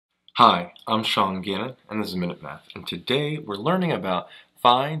Hi, I'm Sean Gannon, and this is Minute Math, and today we're learning about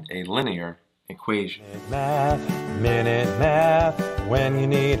find a linear equation. Minute Math, when you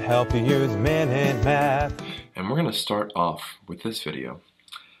need help you use Minute Math. And we're going to start off with this video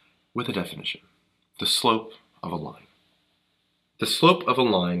with a definition, the slope of a line. The slope of a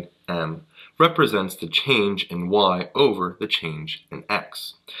line, m, represents the change in y over the change in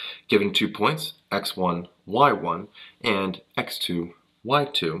x. Given 2 points, x1, y1, and x2,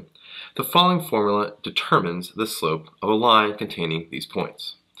 y2, the following formula determines the slope of a line containing these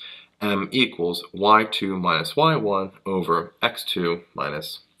points. M equals y2 minus y1 over x2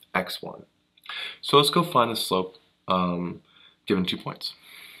 minus x1. So let's go find the slope given 2 points.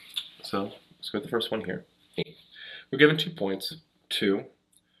 So let's go with the first one here, 8. We're given 2 points, 2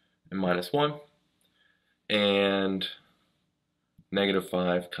 and minus 1, and negative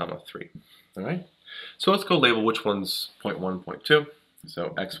 5, comma 3. All right? So let's go label which one's point 1, point 2. So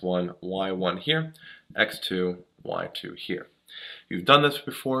x1, y1 here, x2, y2 here. You've done this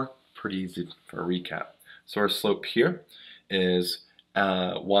before, pretty easy for a recap. So our slope here is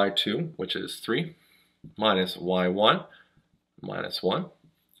y2, which is 3, minus y1, minus 1,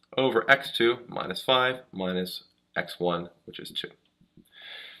 over x2, minus 5, minus x1, which is 2.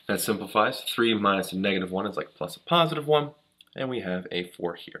 That simplifies. 3 minus a negative 1 is like plus a positive 1, and we have a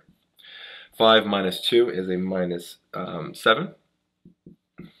 4 here. 5 minus 2 is a minus 7.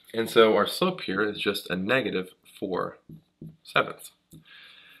 And so our slope here is just a negative 4/7.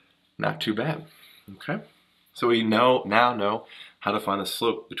 Not too bad, okay? So we now know how to find the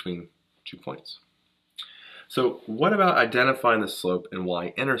slope between 2 points. So what about identifying the slope and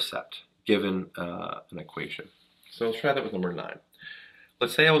y-intercept given an equation? So let's try that with number 9.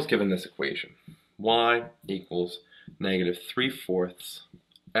 Let's say I was given this equation. Y equals negative 3/4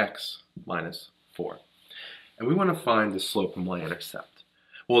 x minus 4. And we want to find the slope and y-intercept.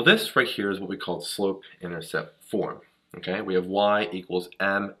 Well, this right here is what we call slope-intercept form. Okay, we have y equals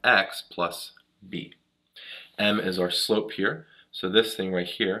mx plus b. M is our slope here, so this thing right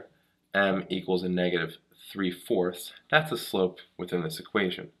here, m equals a negative 3/4. That's the slope within this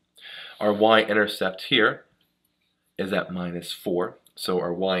equation. Our y-intercept here is at minus 4, so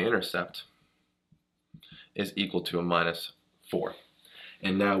our y-intercept is equal to a minus 4.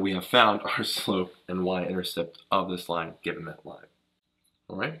 And now we have found our slope and y-intercept of this line given that line.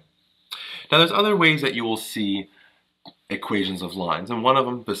 All right. Now there's other ways that you will see equations of lines, and one of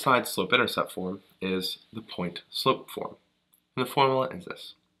them besides slope-intercept form is the point-slope form. And the formula is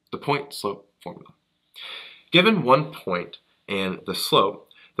this, the point-slope formula. Given one point and the slope,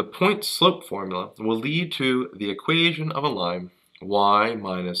 the point-slope formula will lead to the equation of a line y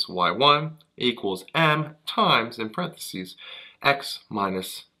minus y1 equals m times, in parentheses, x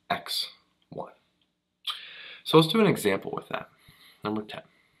minus x1. So let's do an example with that. Number 10.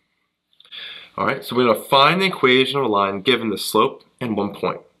 All right, so we're going to find the equation of a line given the slope and 1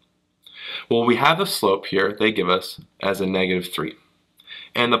 point. Well, we have the slope here, they give us as a negative 3.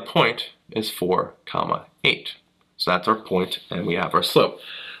 And the point is 4, comma 8. So that's our point, and we have our slope.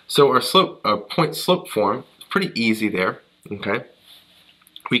 So our point-slope form is pretty easy there, okay?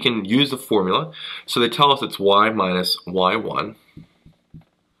 We can use the formula. So they tell us it's y minus y1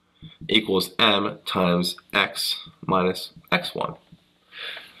 equals m times x minus x1.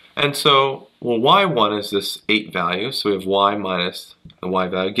 And so, well, y1 is this 8 value, so we have y minus the y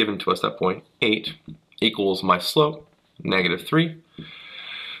value given to us at that point, 8, equals my slope, negative 3,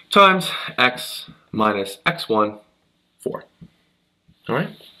 times x minus x1, 4. All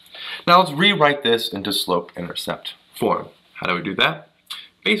right? Now let's rewrite this into slope-intercept form. How do we do that?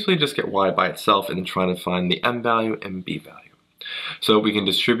 Basically just get y by itself and then try to find the m value and b value. So we can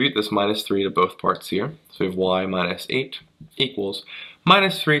distribute this minus 3 to both parts here. So we have y minus 8 equals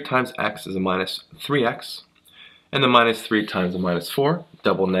minus 3 times x is a minus 3x, and the minus 3 times a minus 4,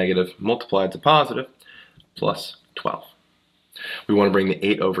 double negative multiplied to positive, plus 12. We want to bring the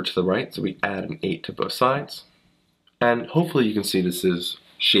 8 over to the right, so we add an 8 to both sides. And hopefully you can see this is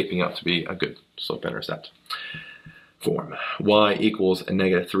shaping up to be a good slope-intercept form. Y equals a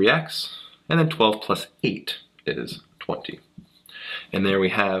negative 3x, and then 12 plus 8 is 20. And there we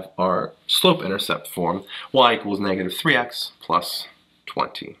have our slope-intercept form, y equals negative 3x plus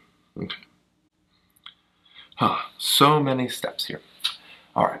 20. Okay. So many steps here.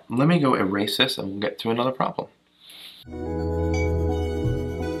 All right, let me go erase this and we'll get to another problem.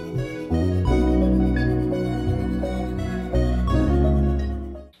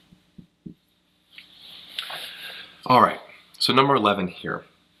 All right, so number 11 here.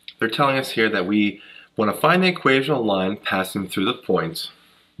 They're telling us here that we want to find the equation of a line passing through the points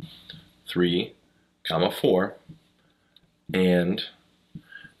 3, 4, and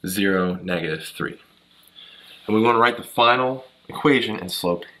 0, negative 3. And we want to write the final equation in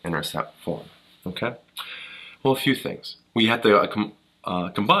slope-intercept form. Okay? Well, a few things. We have to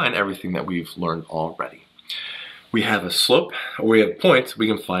combine everything that we've learned already. We have a slope, or we have points, we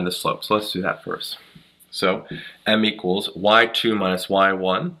can find the slope. So let's do that first. So m equals y2 minus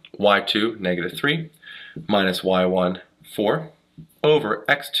y1, y2 negative 3, minus y1 4, over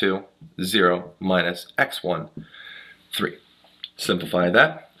x2 0 minus x1 3. Simplify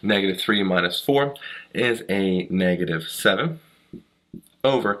that. Negative 3 minus 4 is a negative 7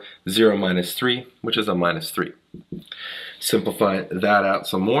 over 0 minus 3, which is a minus 3. Simplify that out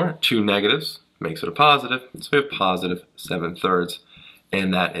some more. 2 negatives makes it a positive, so we have positive 7/3,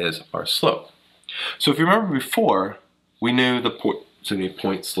 and that is our slope. So if you remember before, we knew the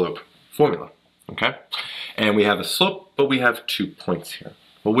point slope formula, okay? And we have a slope, but we have 2 points here.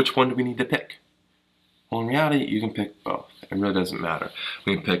 Well, which one do we need to pick? Well, in reality, you can pick both. It really doesn't matter.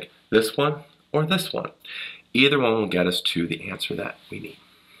 We can pick this one or this one. Either one will get us to the answer that we need,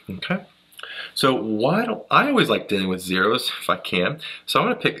 okay? So I always like dealing with zeros if I can, so I'm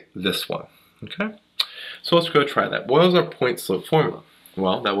going to pick this one, okay? So let's go try that. What was our point slope formula?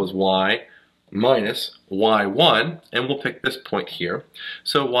 Well, that was y minus y1, and we'll pick this point here.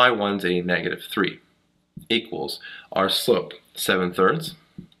 So y1's a negative 3 equals our slope 7/3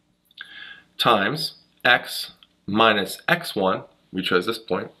 times x minus x1, we chose this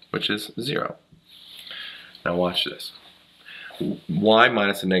point, which is 0. Now watch this. Y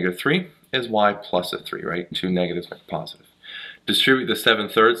minus a negative 3 is y plus a 3, right? 2 negatives make a positive. Distribute the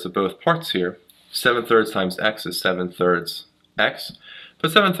 7/3 to both parts here. 7/3 times x is 7/3 x.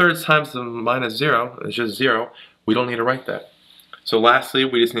 But 7/3 times the minus 0 is just 0. We don't need to write that. So lastly,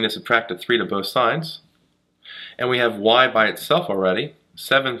 we just need to subtract a 3 to both sides. And we have y by itself already,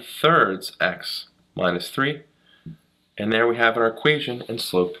 7/3 x minus 3. And there we have our equation in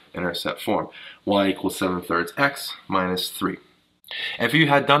slope-intercept form. Y equals 7/3 x minus 3. If you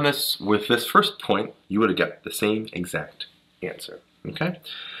had done this with this first point, you would have got the same exact answer. Okay?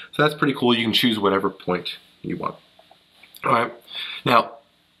 So that's pretty cool. You can choose whatever point you want. All right. Now,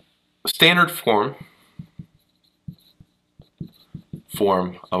 standard form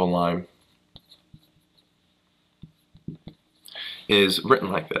of a line is written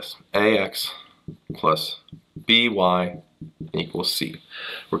like this: ax plus by equals c.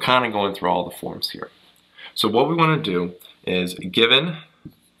 We're kind of going through all the forms here. So what we want to do is, given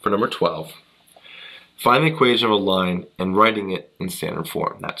for number 12, find the equation of a line and writing it in standard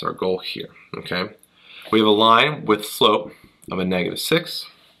form. That's our goal here, okay? We have a line with slope of a negative 6,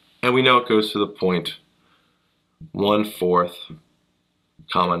 and we know it goes to the point 1/4,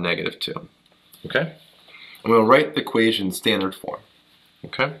 comma, negative 2, okay? And we'll write the equation in standard form,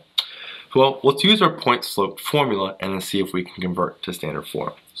 okay? Well, let's use our point slope formula and then see if we can convert to standard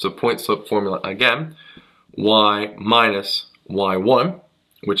form. So point slope formula again, y minus y1,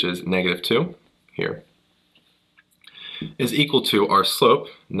 which is negative 2 here, is equal to our slope,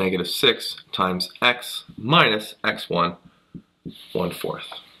 negative 6 times x minus x1, 1/4.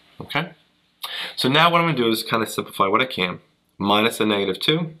 Okay? So now what I'm going to do is kind of simplify what I can. Minus a negative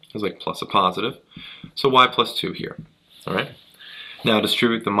 2 is like plus a positive. So y plus 2 here. All right? Now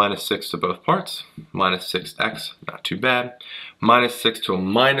distribute the minus 6 to both parts. Minus 6x, not too bad. Minus 6 to a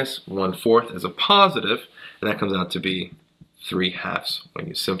minus 1/4 is a positive, and that comes out to be 3/2 when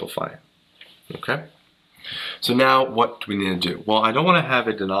you simplify it. Okay? So now what do we need to do? Well, I don't want to have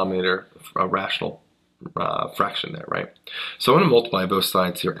a denominator, a rational fraction there, right? So I'm going to multiply both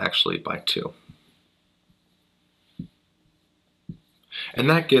sides here actually by 2. And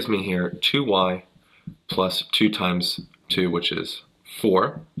that gives me here 2y plus 2 times 2, which is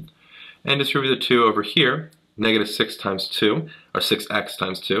 4. And distribute the 2 over here. Negative 6 times 2, or 6x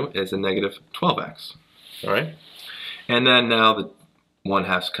times 2, is a negative 12x. All right? And then now the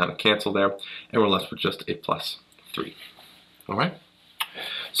 1/2's kind of cancel there, and we're left with just a plus 3. All right?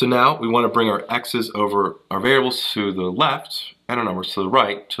 So now we want to bring our x's over our variables to the left and our numbers to the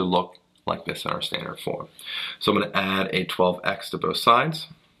right to look like this in our standard form. So I'm going to add a 12x to both sides.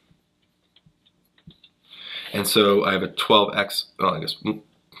 And so I have a 12x, I guess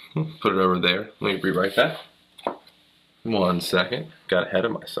put it over there. Let me rewrite that. 1 second. Got ahead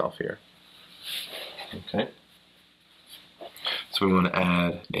of myself here. Okay. So we want to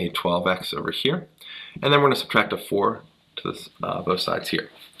add a 12x over here. And then we're going to subtract a 4 to this, both sides here.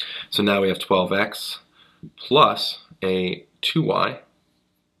 So now we have 12x plus a 2y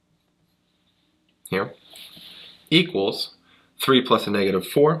here equals 3 plus a negative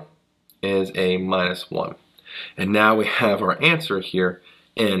 4 is a minus 1. And now we have our answer here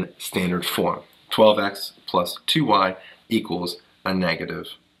in standard form. 12x plus 2y equals a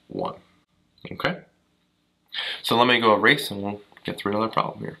negative 1. Okay? So let me go erase and we'll get through another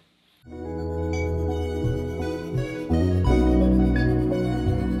problem here.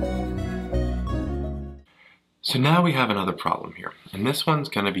 So now we have another problem here, and this one's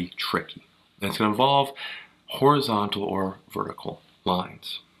going to be tricky. It's going to involve horizontal or vertical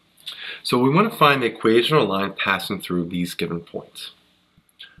lines. So we want to find the equation or line passing through these given points.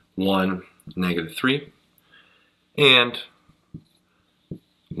 1, -3, and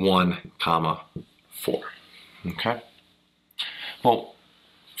 1, 4. Okay? Well,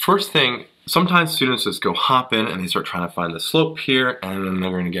 first thing, sometimes students just go hop in and they start trying to find the slope here, and then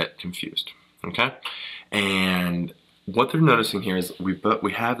they're going to get confused. Okay? And what they're noticing here is we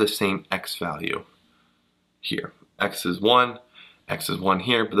have the same x value here. X is 1, x is 1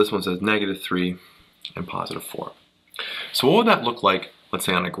 here, but this one says -3 and +4. So what would that look like, let's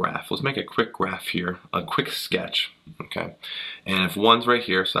say on a graph? Let's make a quick graph here, a quick sketch, okay? And if 1's right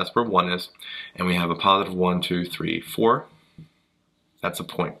here, so that's where 1 is, and we have a +1, 2, 3, 4, that's a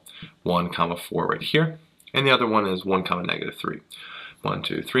point. 1, 4 right here, and the other one is 1, -3. 1,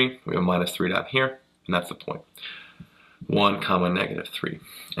 2, 3, we have a -3 down here, and that's the point. 1, -3.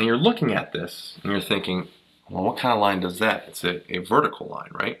 And you're looking at this, and you're thinking, well, what kind of line does that? It's a vertical line,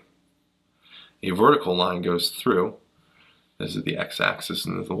 right? A vertical line goes through. This is the x-axis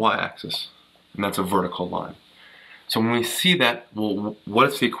and this is the y-axis, and that's a vertical line. So when we see that, well, what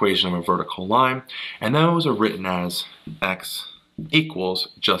is the equation of a vertical line? And those are written as x equals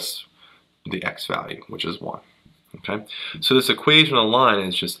just the x value, which is 1. Okay? So this equation of a line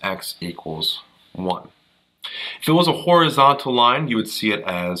is just x equals 1. If it was a horizontal line, you would see it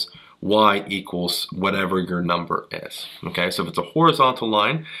as y equals whatever your number is. Okay, so if it's a horizontal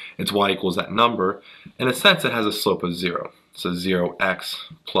line, it's y equals that number. In a sense, it has a slope of 0. So 0x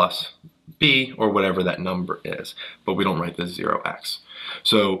plus b, or whatever that number is. But we don't write the 0x.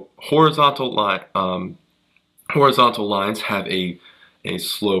 So horizontal lines have a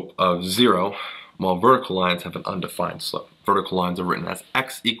slope of 0, while vertical lines have an undefined slope. Vertical lines are written as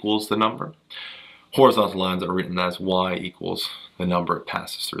x equals the number. Horizontal lines are written as y equals the number it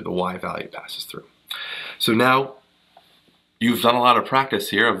passes through, the y value passes through. So now you've done a lot of practice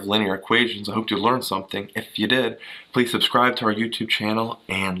here of linear equations. I hope you learned something. If you did, please subscribe to our YouTube channel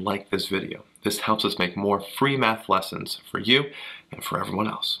and like this video. This helps us make more free math lessons for you and for everyone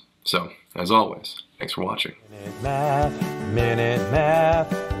else. So, as always, thanks for watching. Minute Math.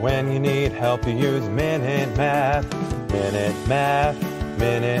 When you need help, you use Minute Math. Minute Math.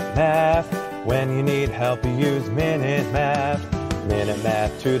 Minute Math. When you need help, you use Minute Math.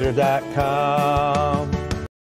 MinuteMathTutor.com.